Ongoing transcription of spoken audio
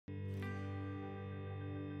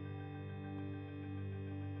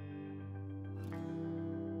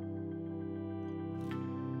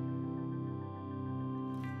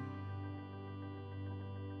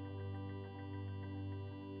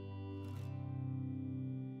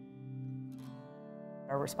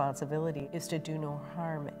Our responsibility is to do no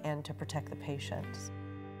harm and to protect the patients.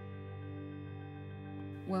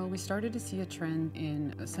 Well, we started to see a trend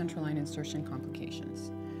in central line insertion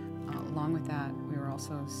complications. Along with that, we were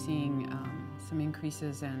also seeing some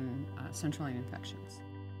increases in central line infections.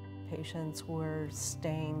 Patients were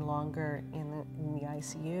staying longer in the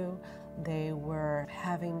ICU. They were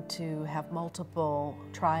having to have multiple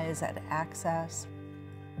tries at access.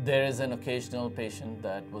 There is an occasional patient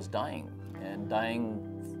that was dying, and dying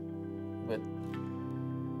with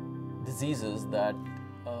diseases that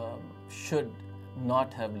should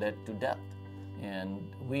not have led to death.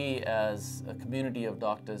 And we, as a community of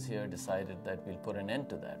doctors here, decided that we'll put an end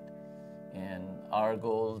to that. And our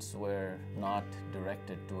goals were not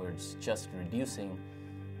directed towards just reducing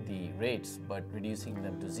the rates, but reducing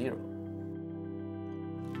them to zero.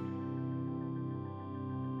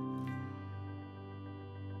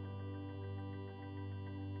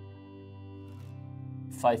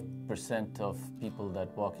 5% of people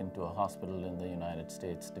that walk into a hospital in the United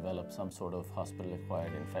States develop some sort of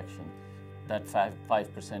hospital-acquired infection. That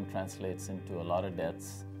 5% translates into a lot of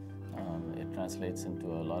deaths. It translates into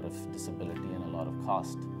a lot of disability and a lot of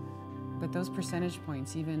cost. But those percentage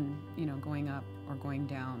points, even going up or going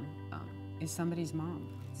down, is somebody's mom,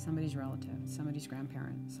 somebody's relative, somebody's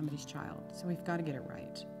grandparent, somebody's child. So we've got to get it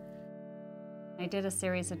right. I did a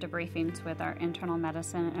series of debriefings with our internal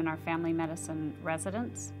medicine and our family medicine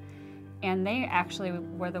residents, and they actually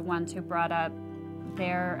were the ones who brought up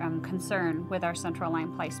their concern with our central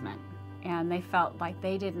line placement. And they felt like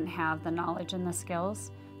they didn't have the knowledge and the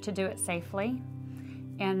skills to do it safely.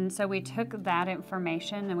 And so we took that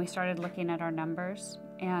information and we started looking at our numbers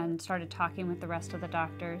and started talking with the rest of the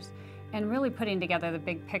doctors and really putting together the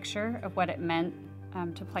big picture of what it meant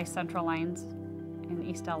to place central lines in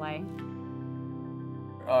East LA.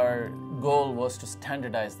 Our goal was to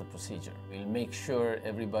standardize the procedure. We'll make sure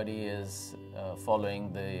everybody is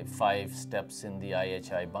following the 5 steps in the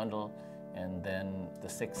IHI bundle, and then the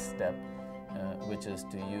 6th step, which is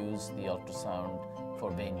to use the ultrasound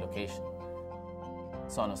for vein location.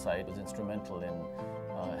 Sonosite was instrumental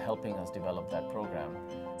in helping us develop that program.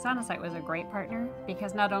 Sonosite was a great partner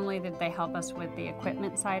because not only did they help us with the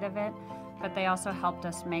equipment side of it, but they also helped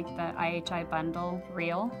us make the IHI bundle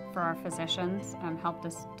real for our physicians, helped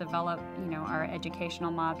us develop our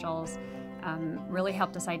educational modules, really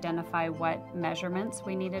helped us identify what measurements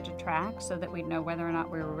we needed to track so that we'd know whether or not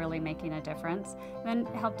we were really making a difference, and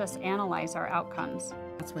then helped us analyze our outcomes.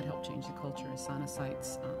 That's what helped change the culture, is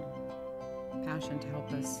Sonosite's passion to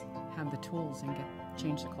help us have the tools and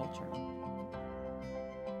change the culture.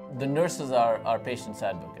 The nurses are our patients'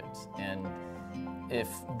 advocates, and if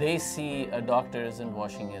they see a doctor isn't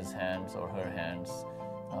washing his hands or her hands,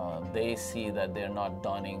 they see that they're not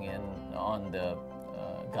donning on the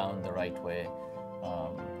gown the right way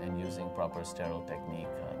and using proper sterile technique.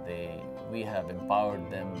 We have empowered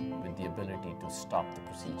them with the ability to stop the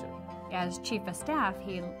procedure. As chief of staff,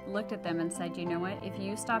 he looked at them and said, you know what, if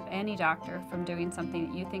you stop any doctor from doing something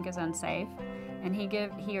that you think is unsafe, and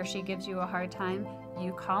he or she gives you a hard time,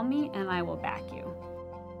 you call me and I will back you.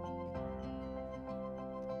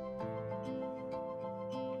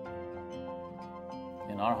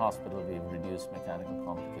 In our hospital, we've reduced mechanical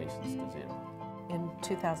complications to zero. In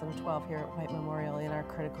 2012 here at White Memorial, in our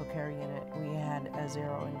critical care unit, we had a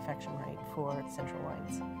 0 infection rate for central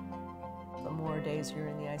lines. The more days you're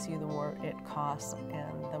in the ICU, the more it costs,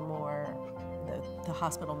 and the more the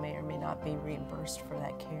hospital may or may not be reimbursed for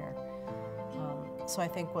that care. So I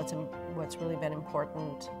think what's really been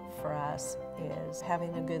important for us is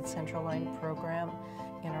having a good central line program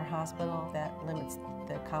in our hospital that limits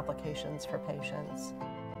the complications for patients.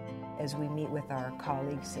 As we meet with our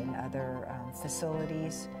colleagues in other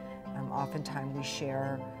facilities, oftentimes we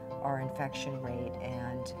share our infection rate,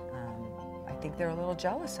 and I think they're a little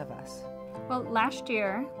jealous of us. Well, last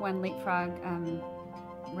year when Leapfrog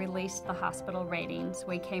released the hospital ratings,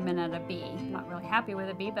 we came in at a B. I'm not really happy with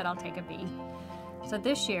a B, but I'll take a B. So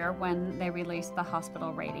this year, when they released the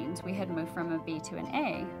hospital ratings, we had moved from a B to an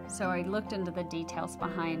A. So I looked into the details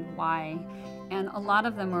behind why, and a lot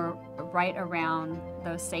of them were right around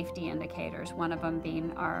those safety indicators, one of them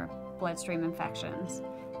being our bloodstream infections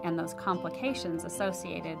and those complications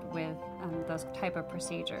associated with those type of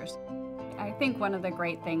procedures. I think one of the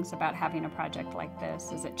great things about having a project like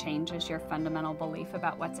this is it changes your fundamental belief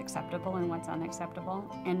about what's acceptable and what's unacceptable.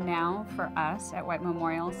 And now, for us at White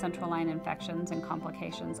Memorial, central line infections and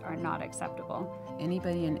complications are not acceptable.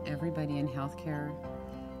 Anybody and everybody in healthcare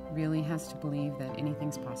really has to believe that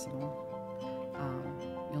anything's possible.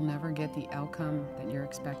 You'll never get the outcome that you're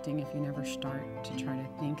expecting if you never start to try to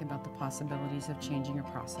think about the possibilities of changing a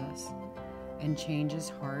process And change is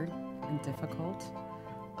hard and difficult,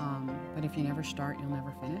 but if you never start, you'll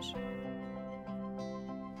never finish.